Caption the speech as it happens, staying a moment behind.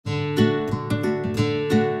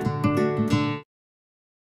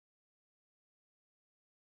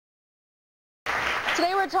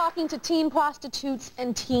we're talking to teen prostitutes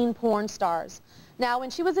and teen porn stars. Now,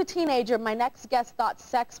 when she was a teenager, my next guest thought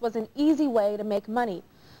sex was an easy way to make money.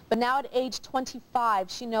 But now at age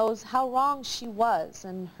 25, she knows how wrong she was,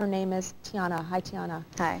 and her name is Tiana. Hi, Tiana.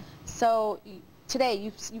 Hi. So today,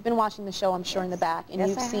 you've been watching the show, I'm sure, in the back, and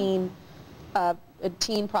you've seen a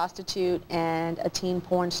teen prostitute and a teen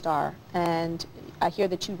porn star, and I hear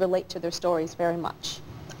that you relate to their stories very much.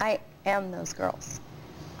 I am those girls.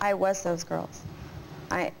 I was those girls.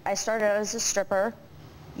 I started out as a stripper,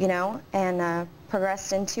 you know, and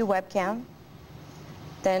progressed into webcam,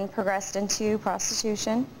 then progressed into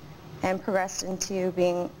prostitution, and progressed into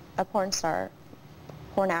being a porn star,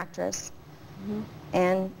 porn actress. Mm-hmm.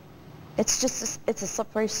 And it's just it's a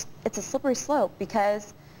slippery slope,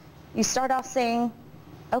 because you start off saying,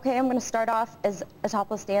 okay, I'm going to start off as a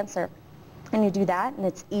topless dancer, and you do that, and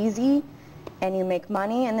it's easy, and you make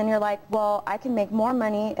money, and then you're like, well, I can make more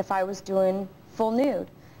money if I was doing full nude. And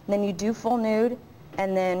then you do full nude,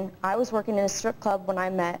 and then I was working in a strip club when I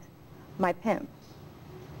met my pimp,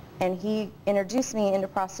 and he introduced me into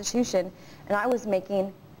prostitution, and I was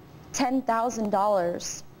making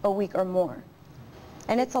 $10,000 a week or more.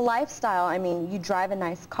 And it's a lifestyle. I mean, you drive a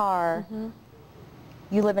nice car, mm-hmm.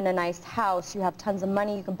 you live in a nice house, you have tons of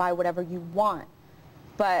money, you can buy whatever you want.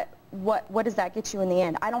 But what does that get you in the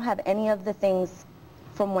end? I don't have any of the things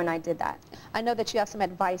from when I did that. I know that you have some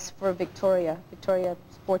advice for Victoria. Victoria's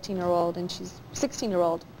 14-year-old, and she's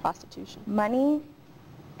 16-year-old prostitution. Money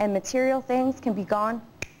and material things can be gone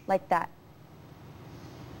like that.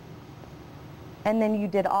 And then you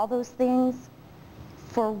did all those things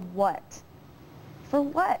for what? For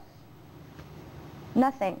what?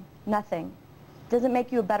 Nothing. Nothing. Doesn't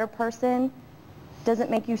make you a better person,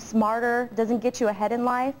 doesn't make you smarter, doesn't get you ahead in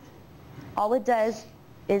life. All it does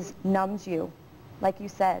is numbs you, like you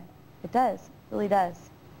said. It does, it really does.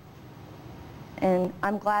 And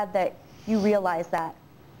I'm glad that you realize that,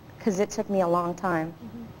 because it took me a long time.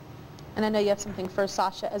 Mm-hmm. And I know you have something for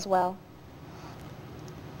Sasha as well.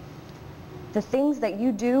 The things that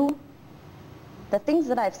you do, the things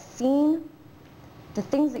that I've seen, the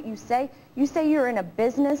things that you say you're in a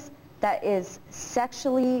business that is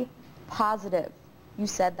sexually positive. You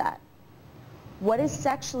said that. What is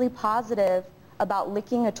sexually positive about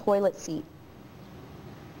licking a toilet seat?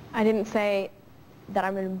 I didn't say that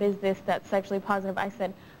I'm in a business that's sexually positive. I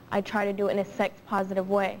said I try to do it in a sex-positive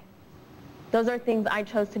way. Those are things I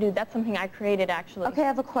chose to do. That's something I created, actually. Okay, I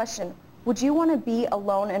have a question. Would you want to be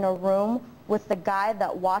alone in a room with the guy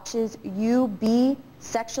that watches you be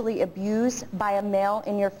sexually abused by a male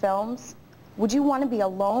in your films? Would you want to be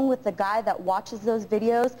alone with the guy that watches those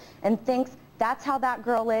videos and thinks that's how that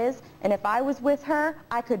girl is, and if I was with her,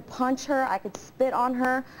 I could punch her, I could spit on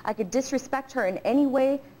her, I could disrespect her in any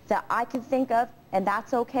way that I could think of, and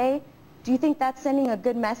that's okay? Do you think that's sending a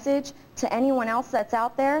good message to anyone else that's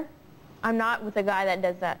out there? I'm not with a guy that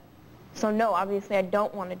does that. So no, obviously I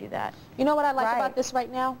don't want to do that. You know what I like about this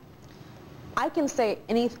right now? I can say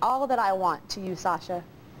all that I want to you, Sasha.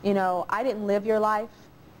 You know, I didn't live your life.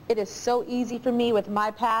 It is so easy for me with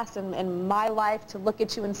my past and my life to look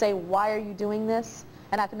at you and say, why are you doing this?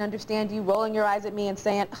 And I can understand you rolling your eyes at me and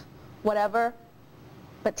saying, whatever.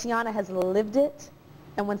 But Tiana has lived it,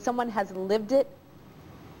 and when someone has lived it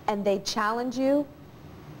and they challenge you,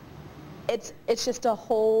 it's just a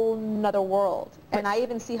whole nother world. And I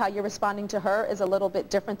even see how you're responding to her is a little bit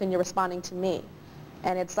different than you're responding to me.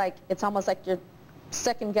 And it's almost like you're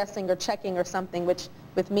second guessing or checking or something, which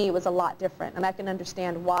with me was a lot different, and I can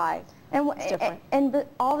understand why it's different. And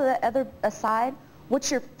all the other aside,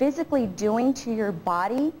 what you're physically doing to your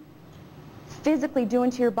body, by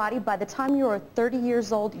the time you're 30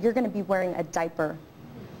 years old, you're going to be wearing a diaper.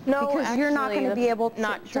 No, because actually, you're not going to be able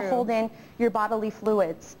to hold in your bodily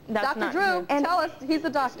fluids. Dr. Drew, tell us, he's a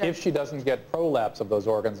doctor. If she doesn't get prolapse of those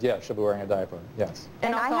organs, yes, she'll be wearing a diaper, yes.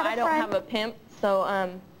 And also, I don't have a pimp, so,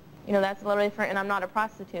 you know, that's a little different, and I'm not a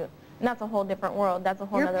prostitute. And that's a whole different world. That's a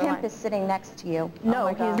whole other life. Your pimp is sitting next to you. No,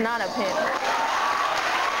 he's not a pimp.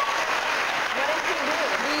 What did he do?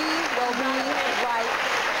 We will be right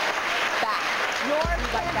back. Your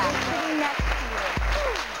pimp is sitting next to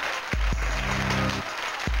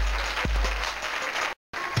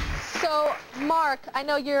you. So, Mark, I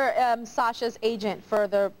know you're Sasha's agent for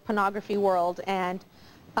the pornography world, and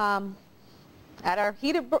at our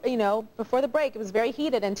heated, you know, before the break, it was very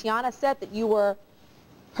heated, and Tiana said that you were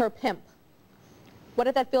her pimp. What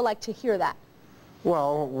did that feel like to hear that?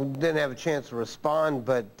 Well, we didn't have a chance to respond,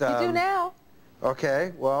 but... you do now.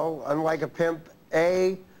 Okay, well, unlike a pimp,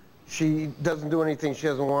 she doesn't do anything she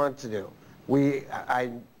doesn't want to do. You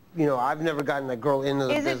know, I've never gotten a girl into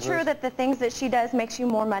the business. Is it true that the things that she does makes you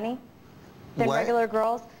more money? than What? regular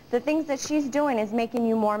girls. The things that she's doing is making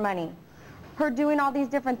you more money. Her doing all these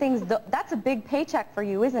different things, that's a big paycheck for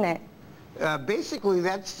you, isn't it? Basically,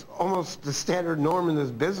 that's almost the standard norm in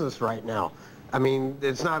this business right now. I mean,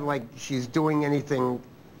 it's not like she's doing anything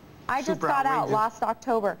I just super got out outrageous. last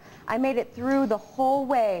October. I made it through the whole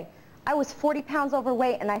way. I was 40 pounds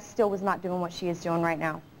overweight, and I still was not doing what she is doing right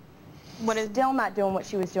now. Still not doing what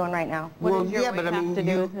she was doing right now. Well, does your yeah, but I weight have mean, to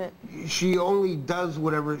do with it? she only does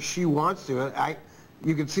whatever she wants to.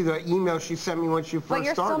 You can see the email she sent me when she first But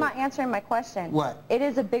you're started. still not answering my question. What? It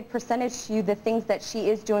is a big percentage to you, the things that she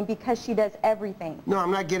is doing, because she does everything. No, I'm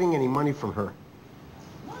not getting any money from her.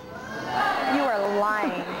 You are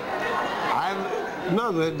lying.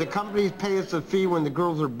 No, the companies pay us a fee when the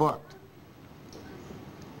girls are booked.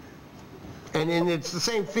 And it's the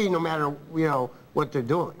same fee no matter, you know, what they're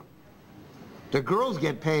doing. The girls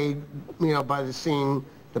get paid, you know, by the scene,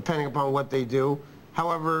 depending upon what they do.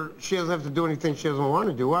 However, she doesn't have to do anything she doesn't want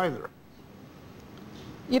to do either.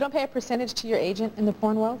 You don't pay a percentage to your agent in the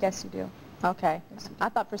porn world? Yes, you do. Okay. I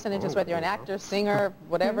thought percentage is whether you're an actor, singer,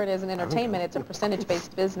 whatever it is in entertainment, it's a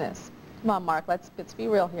percentage-based business. Come on, Mark, let's be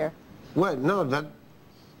real here. What? No, that...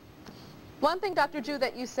 One thing, Dr. Drew,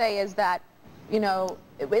 that you say is that, you know,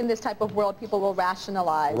 in this type of world, people will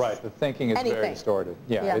rationalize. Right, the thinking is very distorted.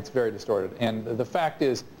 Yeah, it's very distorted. And the fact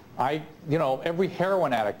is, you know, every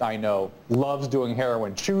heroin addict I know loves doing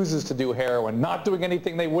heroin, chooses to do heroin, not doing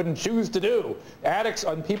anything they wouldn't choose to do. Addicts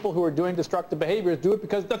and people who are doing destructive behaviors do it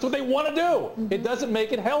because that's what they want to do. It doesn't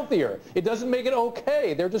make it healthier. It doesn't make it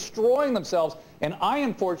okay. They're destroying themselves. And I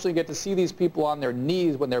unfortunately get to see these people on their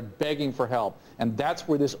knees when they're begging for help. And that's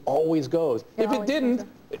where this always goes. If it didn't,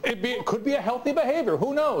 it could be a healthy behavior.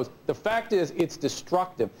 Who knows? The fact is, it's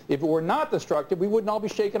destructive. If it were not destructive, we wouldn't all be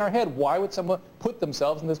shaking our head. Why would someone put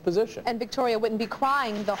themselves in this position? And Victoria wouldn't be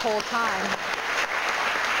crying the whole time.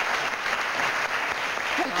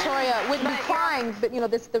 Victoria wouldn't be crying, but, you know,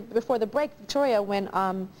 before the break, Victoria, when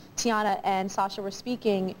Tiana and Sasha were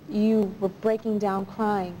speaking, you were breaking down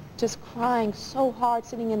crying, just crying so hard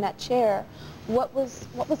sitting in that chair. What was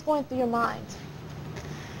going through your mind?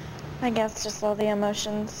 I guess just all the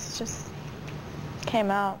emotions just came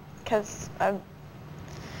out, because I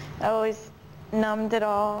always numbed it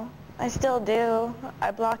all. I still do. I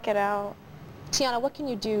block it out. Tiana, what can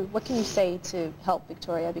you do? What can you say to help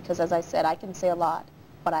Victoria? Because as I said, I can say a lot,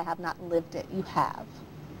 but I have not lived it. You have.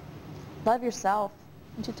 Love yourself.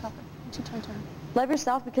 Love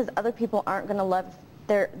yourself, because other people aren't going to love.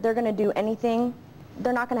 They're going to do anything.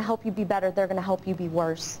 They're not going to help you be better. They're going to help you be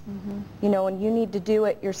worse. You know, and you need to do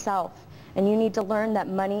it yourself. And you need to learn that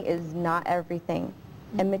money is not everything.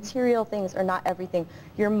 And material things are not everything.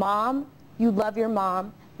 Your mom, you love your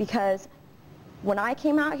mom, because when I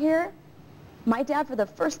came out here, my dad, for the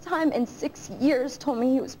first time in 6 years, told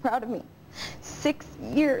me he was proud of me. 6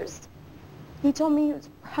 years. He told me he was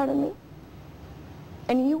proud of me.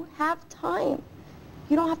 And you have time.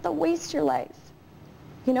 You don't have to waste your life.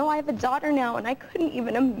 You know, I have a daughter now, and I couldn't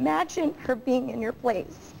even imagine her being in your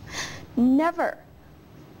place. Never.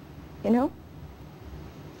 You know?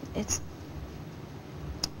 It's...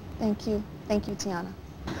 Thank you. Thank you, Tiana.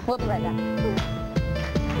 We'll be right back.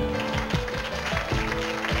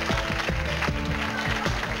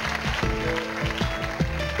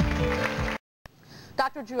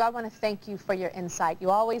 Dr. Drew, I want to thank you for your insight. You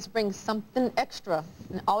always bring something extra,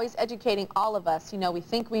 and always educating all of us. You know, we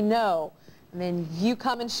think we know, and then you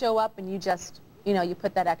come and show up, and you just, you know, you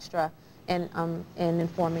put that extra in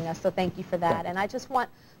informing us. So thank you for that. And I just want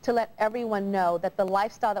to let everyone know that the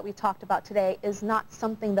lifestyle that we talked about today is not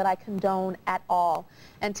something that I condone at all.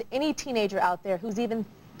 And to any teenager out there who's even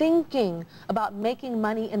thinking about making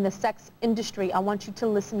money in the sex industry, I want you to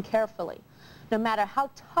listen carefully. No matter how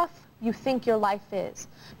tough you think your life is,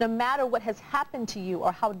 no matter what has happened to you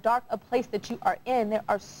or how dark a place that you are in, there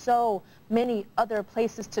are so many other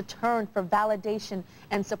places to turn for validation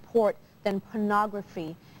and support than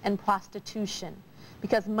pornography and prostitution.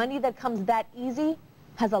 Because money that comes that easy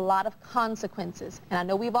has a lot of consequences. And I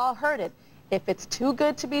know we've all heard it. If it's too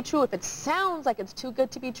good to be true, if it sounds like it's too good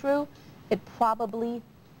to be true, it probably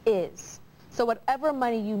is. So whatever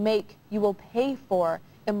money you make, you will pay for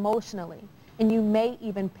emotionally. And you may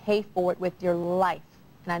even pay for it with your life.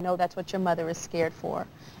 And I know that's what your mother is scared for.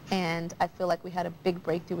 And I feel like we had a big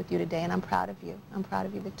breakthrough with you today, and I'm proud of you. I'm proud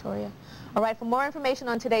of you, Victoria. All right, for more information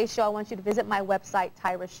on today's show, I want you to visit my website,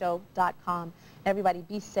 tyrashow.com. Everybody,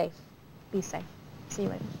 be safe. Be safe. See you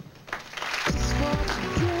later.